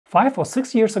5 or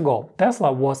 6 years ago,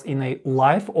 Tesla was in a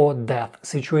life or death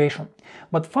situation.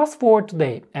 But fast forward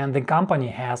today, and the company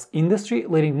has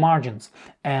industry-leading margins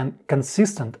and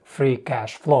consistent free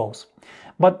cash flows.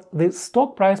 But the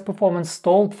stock price performance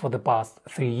stalled for the past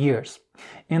 3 years.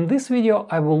 In this video,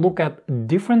 I will look at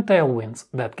different tailwinds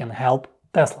that can help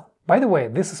Tesla. By the way,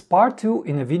 this is part 2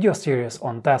 in a video series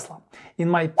on Tesla. In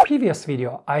my previous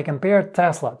video, I compared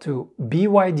Tesla to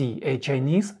BYD, a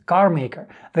Chinese car maker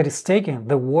that is taking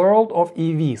the world of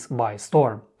EVs by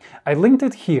storm. I linked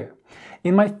it here.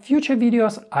 In my future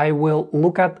videos, I will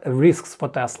look at risks for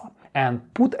Tesla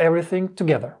and put everything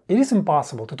together. It is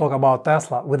impossible to talk about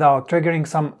Tesla without triggering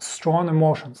some strong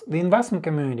emotions. The investment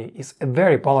community is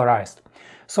very polarized.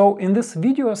 So in this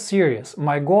video series,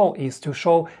 my goal is to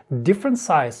show different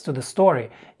sides to the story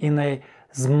in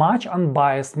as much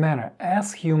unbiased manner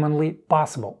as humanly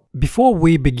possible. Before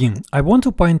we begin, I want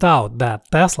to point out that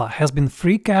Tesla has been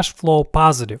free cash flow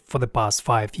positive for the past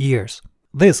 5 years.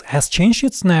 This has changed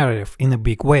its narrative in a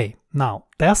big way. Now,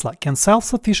 Tesla can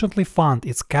self-sufficiently fund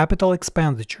its capital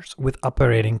expenditures with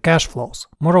operating cash flows.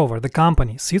 Moreover, the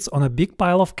company sits on a big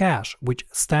pile of cash, which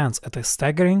stands at a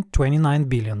staggering $29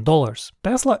 billion.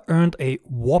 Tesla earned a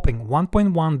whopping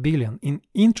 $1.1 billion in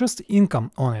interest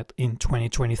income on it in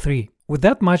 2023. With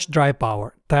that much dry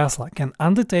power, Tesla can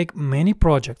undertake many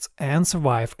projects and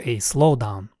survive a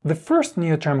slowdown. The first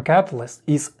near-term catalyst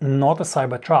is not a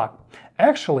Cybertruck.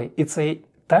 Actually, it's a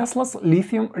Tesla's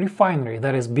Lithium refinery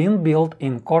that is being built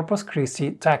in Corpus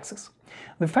Christi, Texas.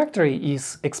 The factory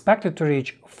is expected to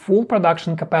reach full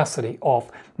production capacity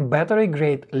of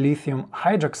battery-grade lithium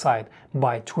hydroxide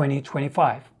by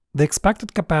 2025. The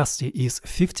expected capacity is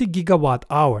 50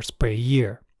 gigawatt-hours per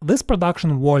year. This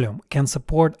production volume can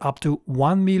support up to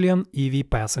 1 million EV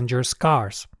passengers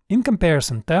cars. In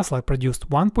comparison, Tesla produced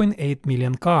 1.8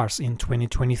 million cars in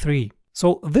 2023.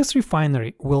 So this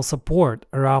refinery will support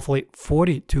roughly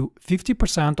 40 to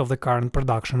 50% of the current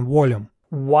production volume.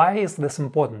 Why is this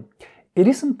important? It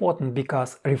is important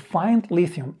because refined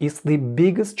lithium is the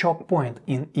biggest choke point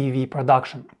in EV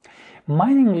production.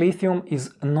 Mining lithium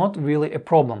is not really a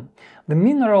problem. The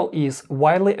mineral is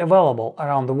widely available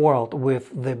around the world with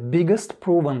the biggest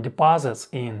proven deposits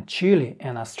in Chile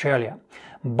and Australia.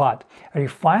 But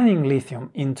refining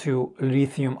lithium into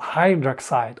lithium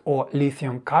hydroxide or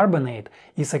lithium carbonate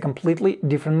is a completely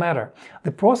different matter.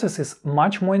 The process is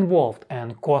much more involved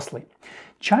and costly.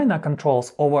 China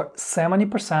controls over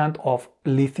 70% of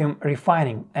lithium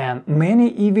refining, and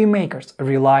many EV makers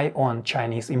rely on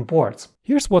Chinese imports.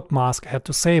 Here's what Musk had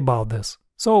to say about this.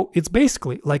 So it's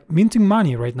basically like minting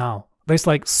money right now. There's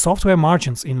like software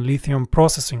margins in lithium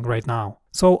processing right now.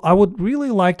 So I would really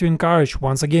like to encourage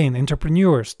once again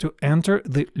entrepreneurs to enter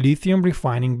the lithium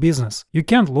refining business. You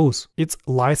can't lose. It's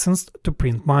licensed to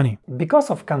print money. Because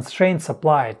of constrained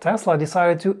supply, Tesla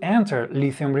decided to enter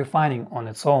lithium refining on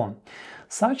its own.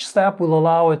 Such step will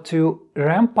allow it to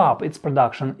ramp up its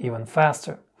production even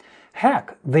faster.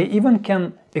 Heck, they even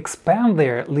can expand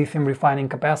their lithium refining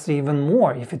capacity even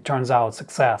more if it turns out a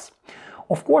success.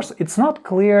 Of course, it's not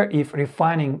clear if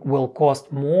refining will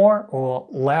cost more or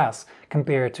less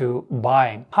compared to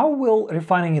buying. How will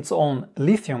refining its own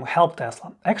lithium help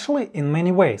Tesla? Actually, in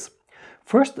many ways.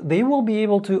 First, they will be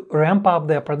able to ramp up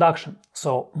their production,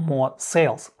 so more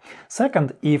sales.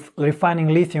 Second, if refining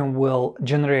lithium will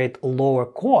generate lower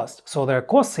cost, so their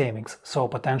cost savings, so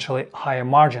potentially higher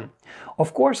margin.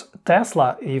 Of course,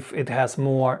 Tesla, if it has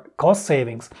more cost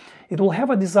savings, it will have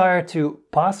a desire to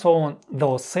pass on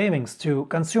those savings to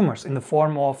consumers in the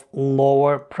form of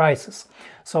lower prices.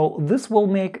 So this will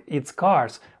make its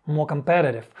cars more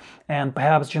competitive and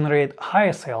perhaps generate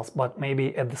higher sales, but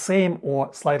maybe at the same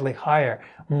or slightly higher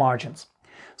margins.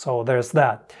 So there's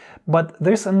that. But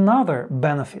there's another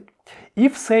benefit.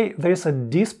 If, say, there's a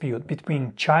dispute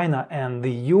between China and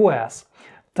the US,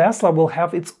 Tesla will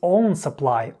have its own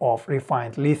supply of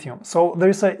refined lithium, so there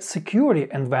is a security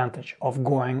advantage of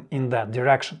going in that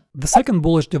direction. The second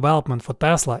bullish development for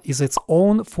Tesla is its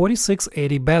own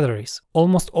 4680 batteries.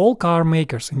 Almost all car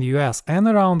makers in the US and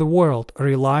around the world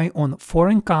rely on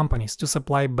foreign companies to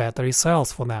supply battery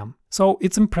cells for them. So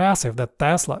it's impressive that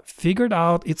Tesla figured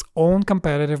out its own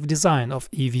competitive design of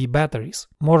EV batteries.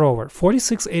 Moreover,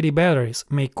 4680 batteries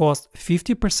may cost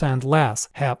 50% less,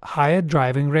 have higher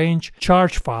driving range,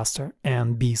 charge faster,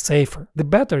 and be safer. The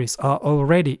batteries are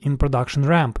already in production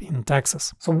ramp in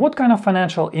Texas. So what kind of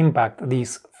financial impact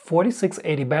these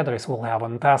 4680 batteries will have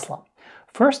on Tesla?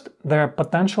 First, their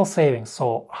potential savings,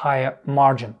 so higher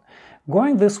margin.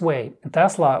 Going this way,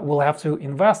 Tesla will have to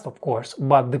invest, of course,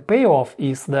 but the payoff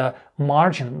is the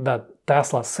margin that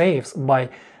Tesla saves by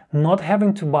not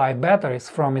having to buy batteries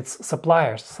from its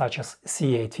suppliers such as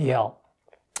CATL.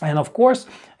 And of course,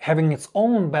 having its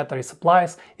own battery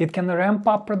supplies, it can ramp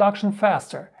up production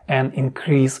faster and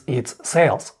increase its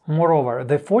sales. Moreover,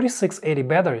 the 4680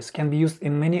 batteries can be used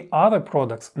in many other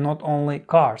products, not only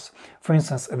cars. For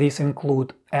instance, these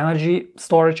include energy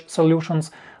storage solutions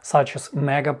such as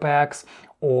Megapacks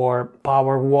or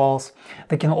power walls.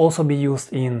 They can also be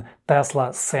used in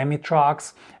Tesla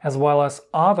semi-trucks as well as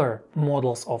other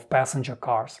models of passenger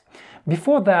cars.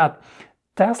 Before that,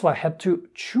 Tesla had to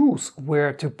choose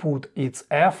where to put its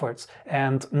efforts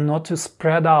and not to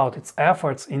spread out its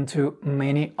efforts into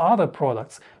many other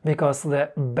products, because the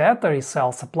battery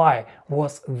cell supply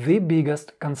was the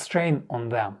biggest constraint on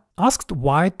them. Asked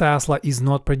why Tesla is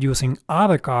not producing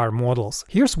other car models,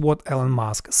 here's what Elon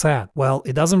Musk said. Well,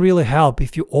 it doesn't really help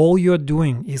if all you're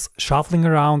doing is shuffling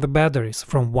around the batteries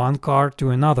from one car to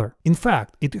another. In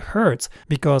fact, it hurts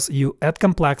because you add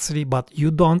complexity but you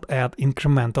don't add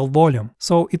incremental volume.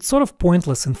 So it's sort of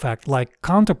pointless, in fact, like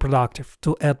counterproductive,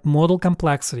 to add model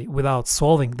complexity without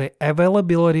solving the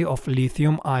availability of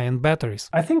lithium-ion batteries.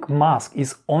 I think Musk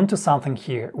is onto something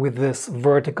here with this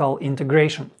vertical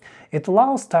integration. It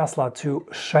allows Tesla to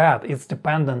shed its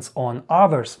dependence on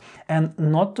others and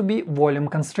not to be volume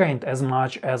constrained as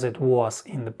much as it was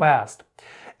in the past.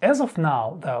 As of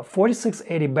now, the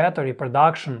 4680 battery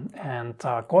production and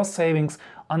cost savings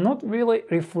are not really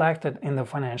reflected in the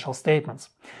financial statements,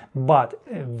 but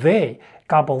they,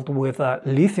 coupled with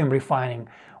lithium refining,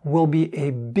 will be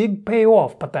a big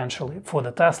payoff potentially for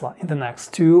the Tesla in the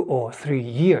next 2 or 3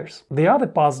 years. The other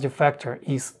positive factor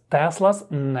is Tesla's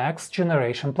next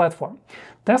generation platform.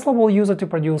 Tesla will use it to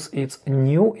produce its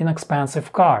new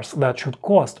inexpensive cars that should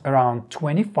cost around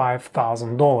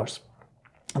 $25,000.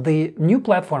 The new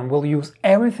platform will use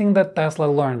everything that Tesla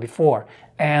learned before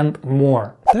and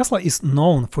more. Tesla is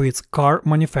known for its car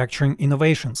manufacturing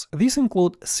innovations. These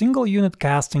include single-unit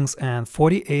castings and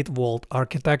 48-volt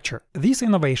architecture. These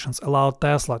innovations allowed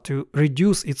Tesla to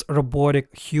reduce its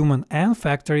robotic, human and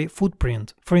factory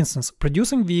footprint. For instance,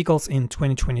 producing vehicles in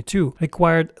 2022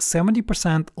 required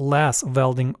 70% less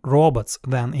welding robots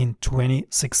than in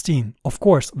 2016. Of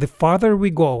course, the farther we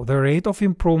go, the rate of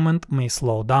improvement may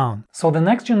slow down. So the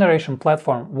next generation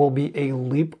platform will be a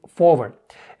leap forward.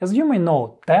 As you may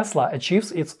know, Tesla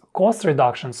achieves its cost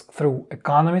reductions through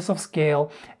economies of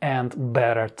scale and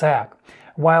better tech.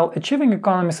 While achieving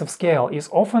economies of scale is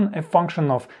often a function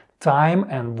of time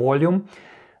and volume,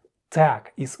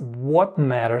 tech is what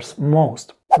matters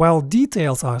most. While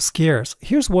details are scarce,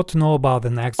 here's what to know about the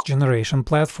next generation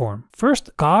platform.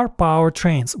 First, car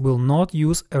powertrains will not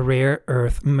use rare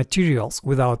earth materials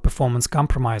without performance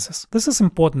compromises. This is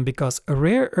important because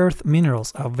rare earth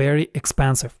minerals are very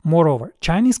expensive. Moreover,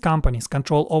 Chinese companies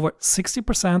control over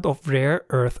 60% of rare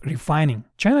earth refining.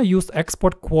 China used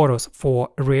export quotas for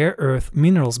rare earth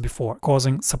minerals before,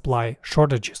 causing supply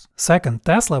shortages. Second,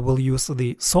 Tesla will use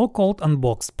the so-called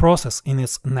unboxed process in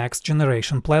its next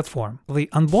generation platform. The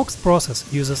unboxed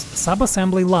process uses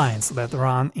sub-assembly lines that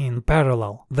run in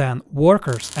parallel. Then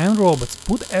workers and robots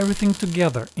put everything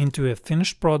together into a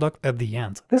finished product at the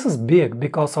end. This is big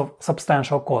because of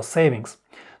substantial cost savings.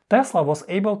 Tesla was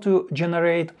able to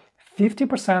generate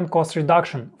 50% cost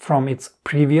reduction from its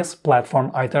previous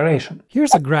platform iteration.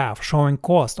 Here's a graph showing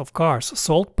cost of cars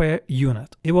sold per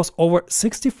unit. It was over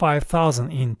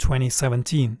 $65,000 in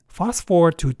 2017. Fast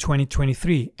forward to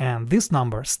 2023 and this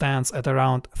number stands at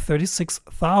around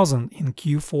 $36,000 in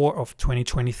Q4 of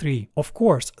 2023. Of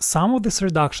course, some of this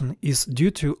reduction is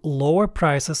due to lower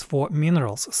prices for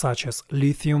minerals such as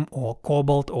lithium or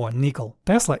cobalt or nickel.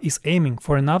 Tesla is aiming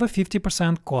for another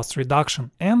 50% cost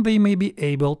reduction and they may be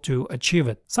able to achieve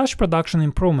it. Such production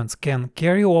improvements can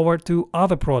carry over to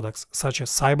other products such as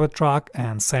Cybertruck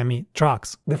and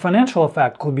semi-trucks. The financial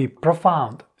effect could be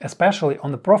profound, especially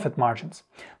on the profit margins.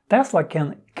 Tesla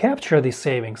can capture these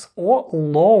savings or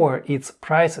lower its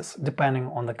prices depending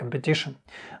on the competition.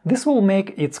 This will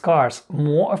make its cars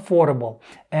more affordable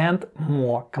and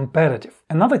more competitive.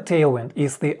 Another tailwind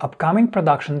is the upcoming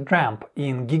production ramp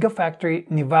in Gigafactory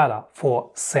Nevada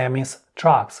for semis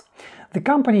trucks. The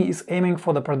company is aiming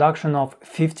for the production of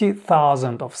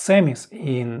 50,000 of semis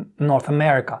in North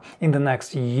America in the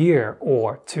next year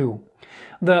or two.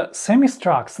 The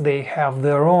semi-trucks, they have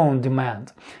their own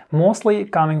demand, mostly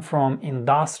coming from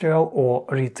industrial or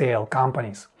retail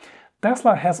companies.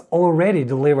 Tesla has already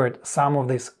delivered some of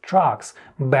these trucks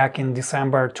back in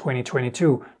December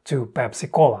 2022 to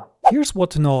Pepsi Cola. Here's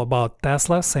what to know about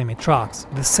Tesla semi-trucks.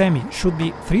 The Semi should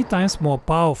be 3 times more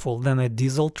powerful than a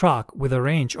diesel truck with a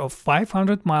range of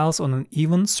 500 miles on an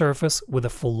even surface with a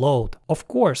full load. Of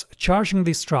course, charging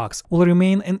these trucks will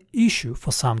remain an issue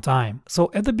for some time.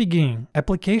 So at the beginning,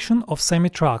 application of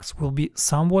semi-trucks will be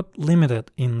somewhat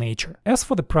limited in nature. As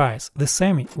for the price, the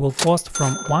Semi will cost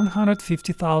from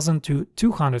 $150,000 to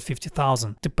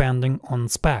 $250,000 depending on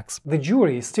specs. The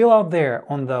jury is still out there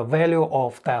on the value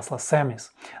of Tesla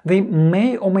Semis. They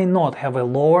may or may not have a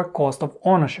lower cost of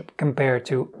ownership compared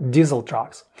to diesel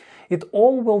trucks. It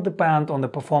all will depend on the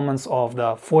performance of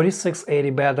the 4680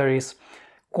 batteries,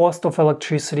 cost of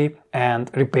electricity,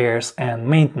 and repairs and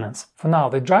maintenance. For now,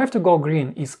 the drive to go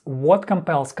green is what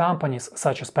compels companies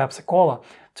such as Pepsi-Cola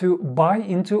to buy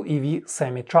into EV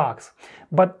semi-trucks.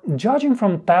 But judging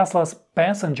from Tesla's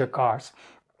passenger cars,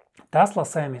 Tesla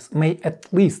semis may at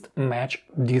least match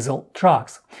diesel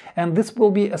trucks. And this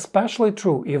will be especially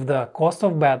true if the cost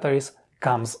of batteries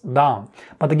comes down.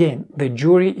 But again, the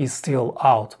jury is still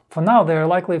out. For now, there are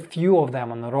likely few of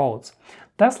them on the roads.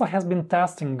 Tesla has been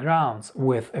testing grounds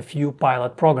with a few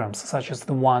pilot programs, such as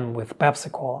the one with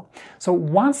Pepsi-Cola. So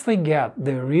once they get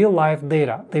the real-life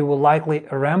data, they will likely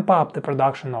ramp up the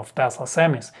production of Tesla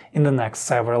semis in the next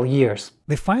several years.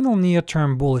 The final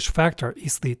near-term bullish factor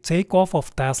is the takeoff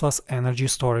of Tesla's energy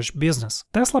storage business.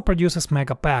 Tesla produces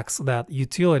megapacks that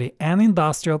utility and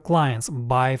industrial clients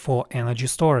buy for energy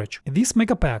storage. These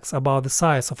megapacks are about the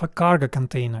size of a cargo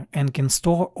container and can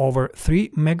store over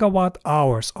 3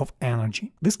 megawatt-hours of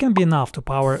energy. This can be enough to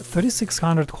power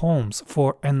 3,600 homes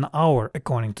for an hour,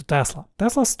 according to Tesla.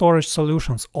 Tesla storage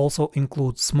solutions also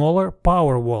include smaller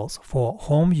power walls for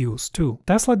home use too.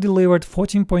 Tesla delivered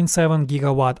 14.7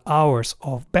 gigawatt-hours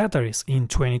of batteries in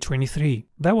 2023.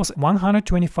 That was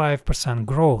 125%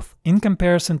 growth in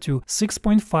comparison to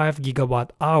 6.5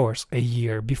 gigawatt-hours a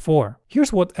year before.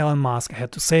 Here's what Elon Musk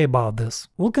had to say about this.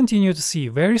 We'll continue to see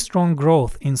very strong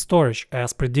growth in storage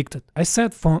as predicted. I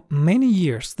said for many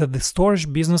years that the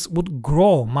storage business would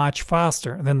grow much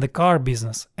faster than the car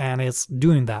business, and it's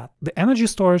doing that. The energy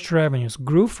storage revenues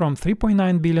grew from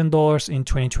 $3.9 billion in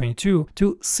 2022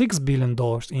 to $6 billion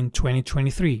in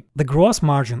 2023. The gross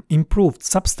margin improved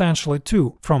substantially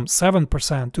too, from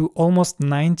 7% to almost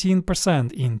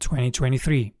 19% in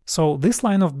 2023. So this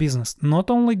line of business not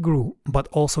only grew, but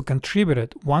also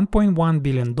contributed $1.1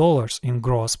 billion in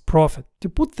gross profit. To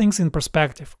put things in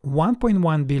perspective,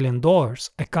 $1.1 billion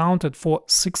accounted for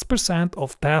 6%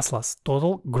 of Tesla's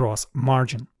total gross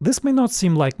margin. This may not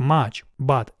seem like much,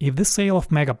 but if the sale of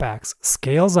megapacks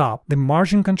scales up, the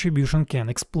margin contribution can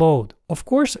explode. Of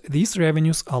course, these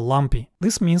revenues are lumpy.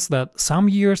 This means that some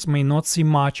years may not see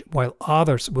much, while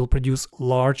others will produce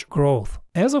large growth.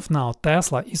 As of now,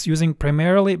 Tesla is using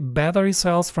primarily battery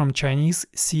cells from Chinese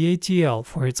CATL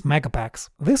for its megapacks.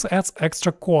 This adds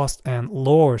extra cost and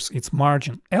lowers its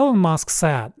margin. Elon Musk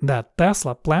said that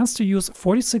Tesla plans to use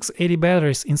 4680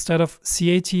 batteries instead of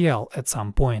CATL at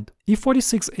some point. If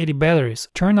 4680 batteries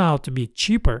turn out to be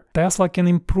cheaper, Tesla can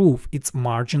improve its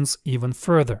margins even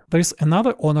further. There is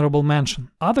another honorable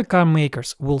mention. Other car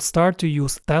makers will start to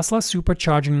use Tesla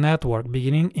supercharging network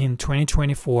beginning in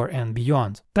 2024 and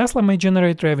beyond. Tesla may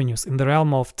generate revenues in the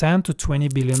realm of $10 to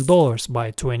 $20 billion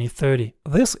by 2030.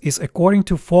 This is according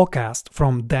to forecast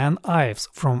from Dan Ives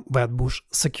from Wedbush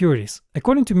Securities.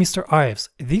 According to Mr. Ives,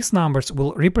 these numbers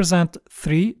will represent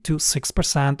 3 to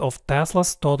 6% of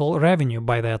Tesla's total revenue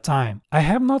by that time. I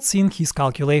have not seen his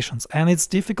calculations and it's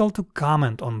difficult to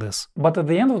comment on this. But at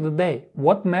the end of the day,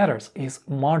 what matters is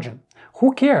margin.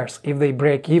 Who cares if they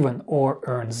break even or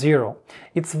earn zero?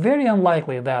 It's very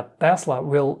unlikely that Tesla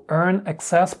will earn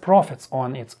excess profits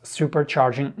on its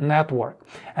supercharging network.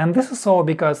 And this is so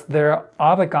because there are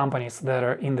other companies that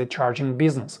are in the charging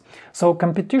business. So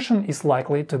competition is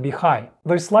likely to be high.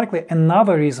 There's likely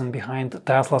another reason behind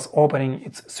Tesla's opening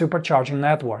its supercharging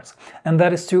networks, and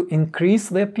that is to increase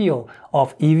the appeal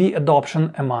of EV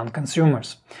adoption among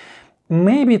consumers.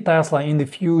 Maybe Tesla in the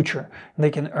future they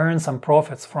can earn some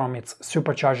profits from its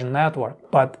supercharging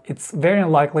network, but it's very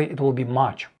unlikely it will be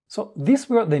much. So these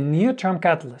were the near-term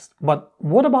catalysts. But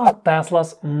what about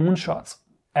Tesla's moonshots?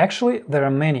 Actually, there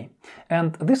are many.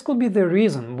 And this could be the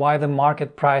reason why the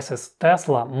market prices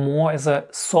Tesla more as a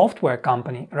software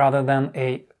company rather than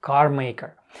a car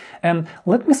maker. And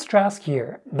let me stress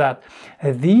here that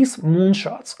these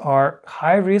moonshots are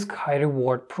high-risk,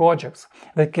 high-reward projects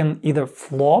that can either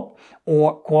flop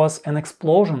or cause an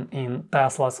explosion in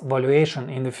Tesla's valuation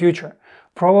in the future.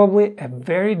 probably a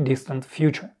very distant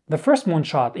future. The first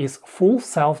moonshot is full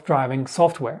self-driving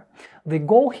software. The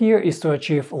goal here is to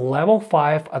achieve level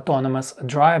 5 autonomous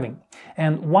driving.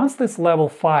 And once this level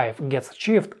 5 gets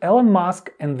achieved, Elon Musk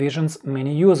envisions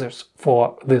many users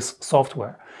for this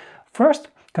software. First,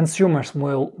 consumers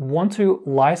will want to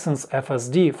license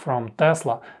FSD from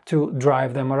Tesla to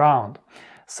drive them around.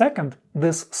 Second,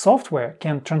 this software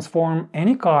can transform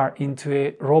any car into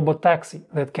a robot taxi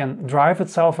that can drive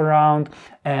itself around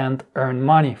and earn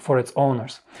money for its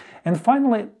owners. And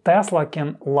finally, Tesla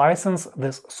can license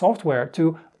this software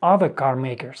to other car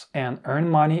makers and earn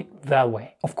money that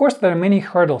way. Of course, there are many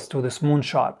hurdles to this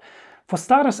moonshot. For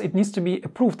starters, it needs to be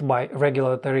approved by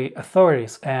regulatory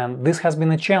authorities, and this has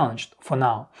been a challenge for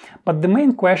now. But the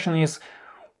main question is,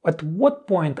 at what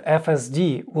point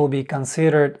FSD will be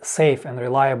considered safe and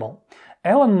reliable?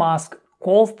 Elon Musk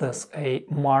calls this a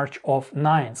march of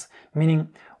nines, meaning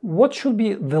what should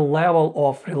be the level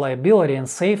of reliability and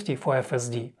safety for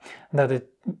FSD that it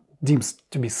deems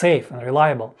to be safe and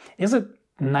reliable? Is it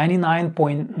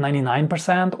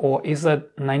 99.99% or is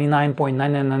it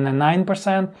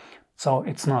 99.999%? So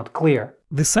it's not clear.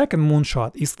 The second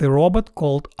moonshot is the robot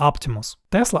called Optimus.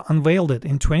 Tesla unveiled it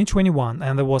in 2021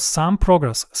 and there was some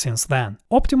progress since then.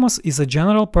 Optimus is a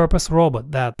general-purpose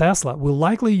robot that Tesla will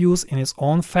likely use in its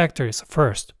own factories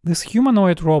first. This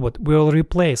humanoid robot will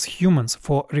replace humans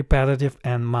for repetitive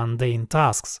and mundane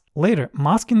tasks. Later,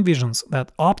 Musk envisions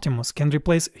that Optimus can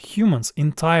replace humans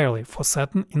entirely for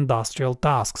certain industrial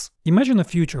tasks. Imagine a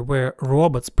future where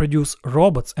robots produce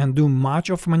robots and do much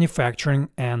of manufacturing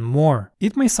and more.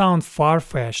 It may sound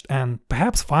far-fetched and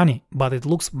perhaps funny, but it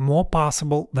looks more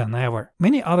possible than ever.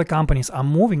 Many other companies are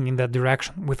moving in that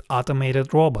direction with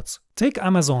automated robots. Take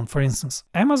Amazon, for instance.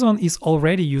 Amazon is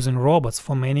already using robots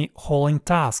for many hauling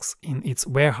tasks in its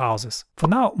warehouses. For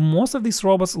now, most of these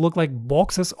robots look like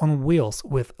boxes on wheels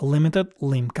with limited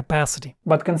limb capacity.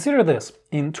 But consider this.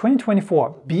 In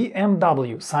 2024,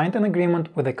 BMW signed an agreement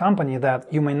with a company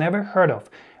that you may never heard of,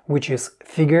 which is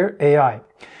Figure AI.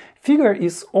 Figure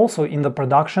is also in the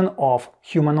production of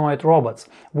humanoid robots,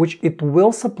 which it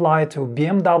will supply to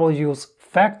BMW's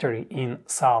factory in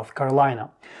South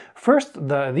Carolina. First,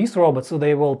 these robots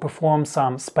they will perform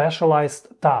some specialized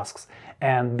tasks,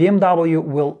 and BMW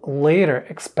will later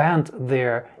expand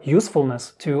their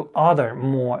usefulness to other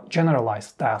more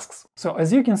generalized tasks. So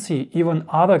as you can see, even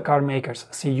other car makers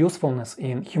see usefulness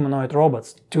in humanoid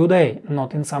robots today,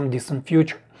 not in some distant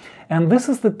future. And this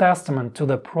is the testament to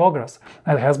the progress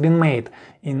that has been made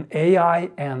in AI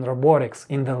and robotics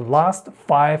in the last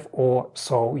 5 or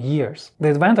so years.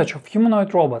 The advantage of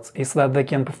humanoid robots is that they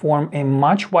can perform a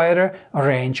much wider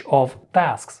range of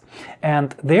tasks,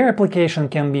 and their application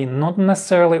can be not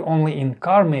necessarily only in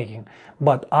car making,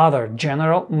 but other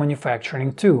general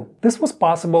manufacturing too. This was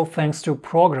possible thanks to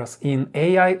progress in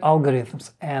AI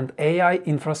algorithms and AI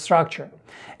infrastructure.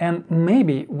 And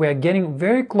maybe we're getting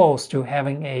very close to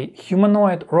having a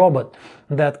humanoid robot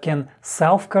that can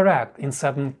self-correct in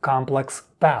certain complex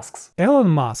tasks. Elon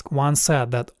Musk once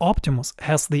said that Optimus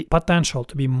has the potential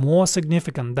to be more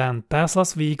significant than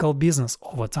Tesla's vehicle business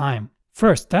over time.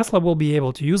 First, Tesla will be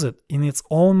able to use it in its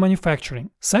own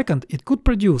manufacturing. Second, it could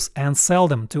produce and sell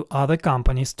them to other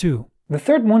companies too. The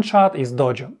third moonshot is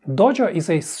Dojo. Dojo is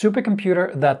a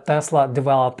supercomputer that Tesla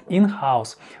developed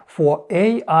in-house for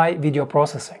AI video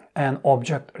processing and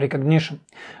object recognition.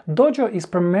 Dojo is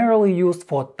primarily used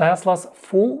for Tesla's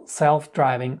full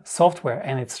self-driving software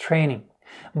and its training,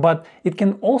 but it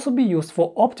can also be used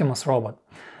for Optimus robot.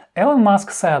 Elon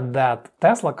Musk said that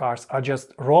Tesla cars are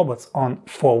just robots on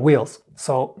 4 wheels,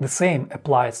 so the same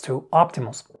applies to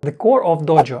Optimus. The core of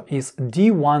Dojo is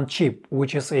D1 chip,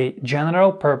 which is a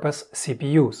general-purpose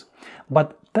CPUs.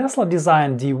 But Tesla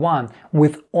designed D1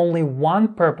 with only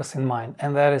one purpose in mind,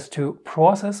 and that is to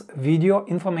process video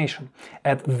information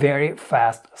at very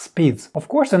fast speeds. Of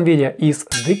course, NVIDIA is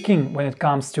the king when it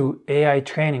comes to AI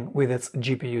training with its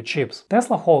GPU chips.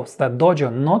 Tesla hopes that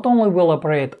Dojo not only will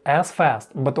operate as fast,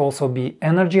 but also be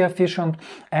energy efficient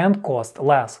and cost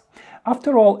less.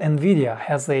 After all, NVIDIA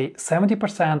has a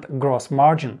 70% gross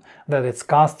margin that its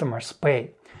customers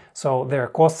pay, so there are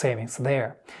cost savings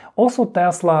there. Also,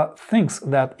 Tesla thinks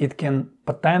that it can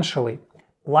potentially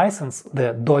license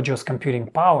the Dojo's computing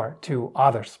power to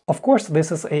others. Of course,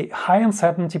 this is a high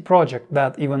uncertainty project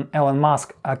that even Elon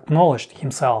Musk acknowledged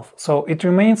himself, so it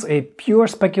remains a pure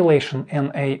speculation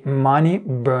in a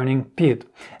money-burning pit.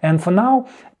 And for now,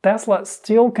 Tesla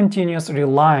still continues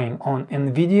relying on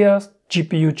NVIDIA's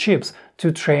GPU chips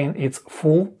to train its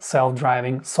full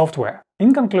self-driving software.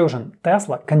 In conclusion,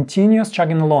 Tesla continues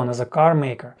chugging along as a car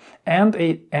maker and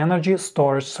an energy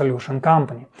storage solution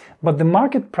company. But the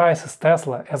market prices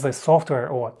Tesla as a software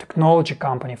or technology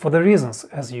company for the reasons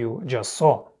as you just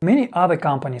saw. Many other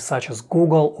companies such as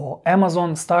Google or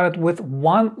Amazon started with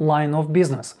one line of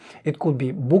business. It could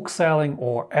be book selling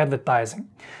or advertising.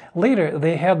 Later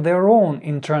they had their own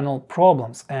internal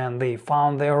problems and they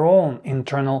found their own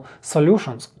internal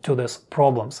solutions to these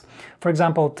problems. For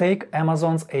example, take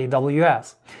Amazon's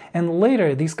AWS. And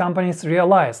later these companies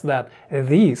realized that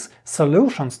these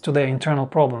solutions to their internal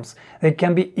problems, they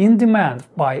can be in demand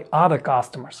by other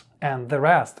customers, and the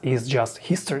rest is just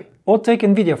history. Or take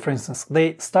Nvidia, for instance.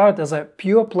 They started as a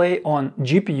pure play on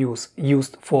GPUs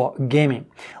used for gaming.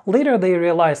 Later they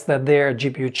realized that their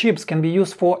GPU chips can be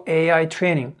used for AI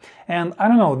training. And I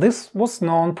don't know, this was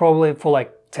known probably for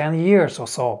like 10 years or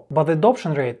so. But the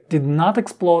adoption rate did not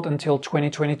explode until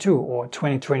 2022 or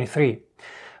 2023.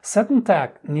 Certain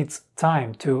tech needs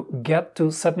time to get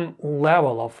to certain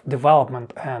level of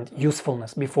development and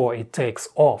usefulness before it takes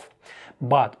off.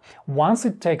 But once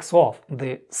it takes off,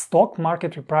 the stock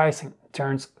market repricing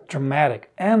turns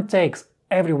dramatic and takes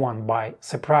everyone by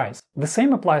surprise. The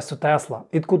same applies to Tesla.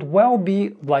 It could well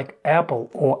be like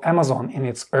Apple or Amazon in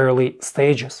its early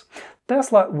stages.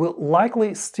 Tesla will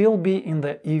likely still be in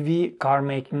the EV car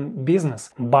making business,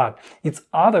 but its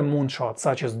other moonshots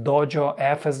such as Dojo,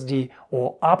 FSD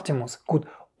or Optimus could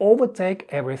overtake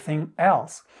everything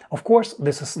else. Of course,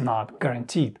 this is not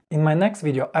guaranteed. In my next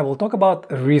video, I will talk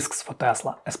about risks for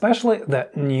Tesla, especially the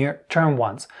near-term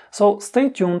ones, so stay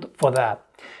tuned for that.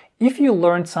 If you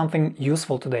learned something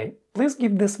useful today, please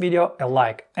give this video a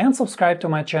like and subscribe to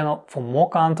my channel for more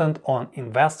content on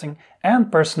investing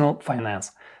and personal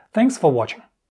finance. Thanks for watching.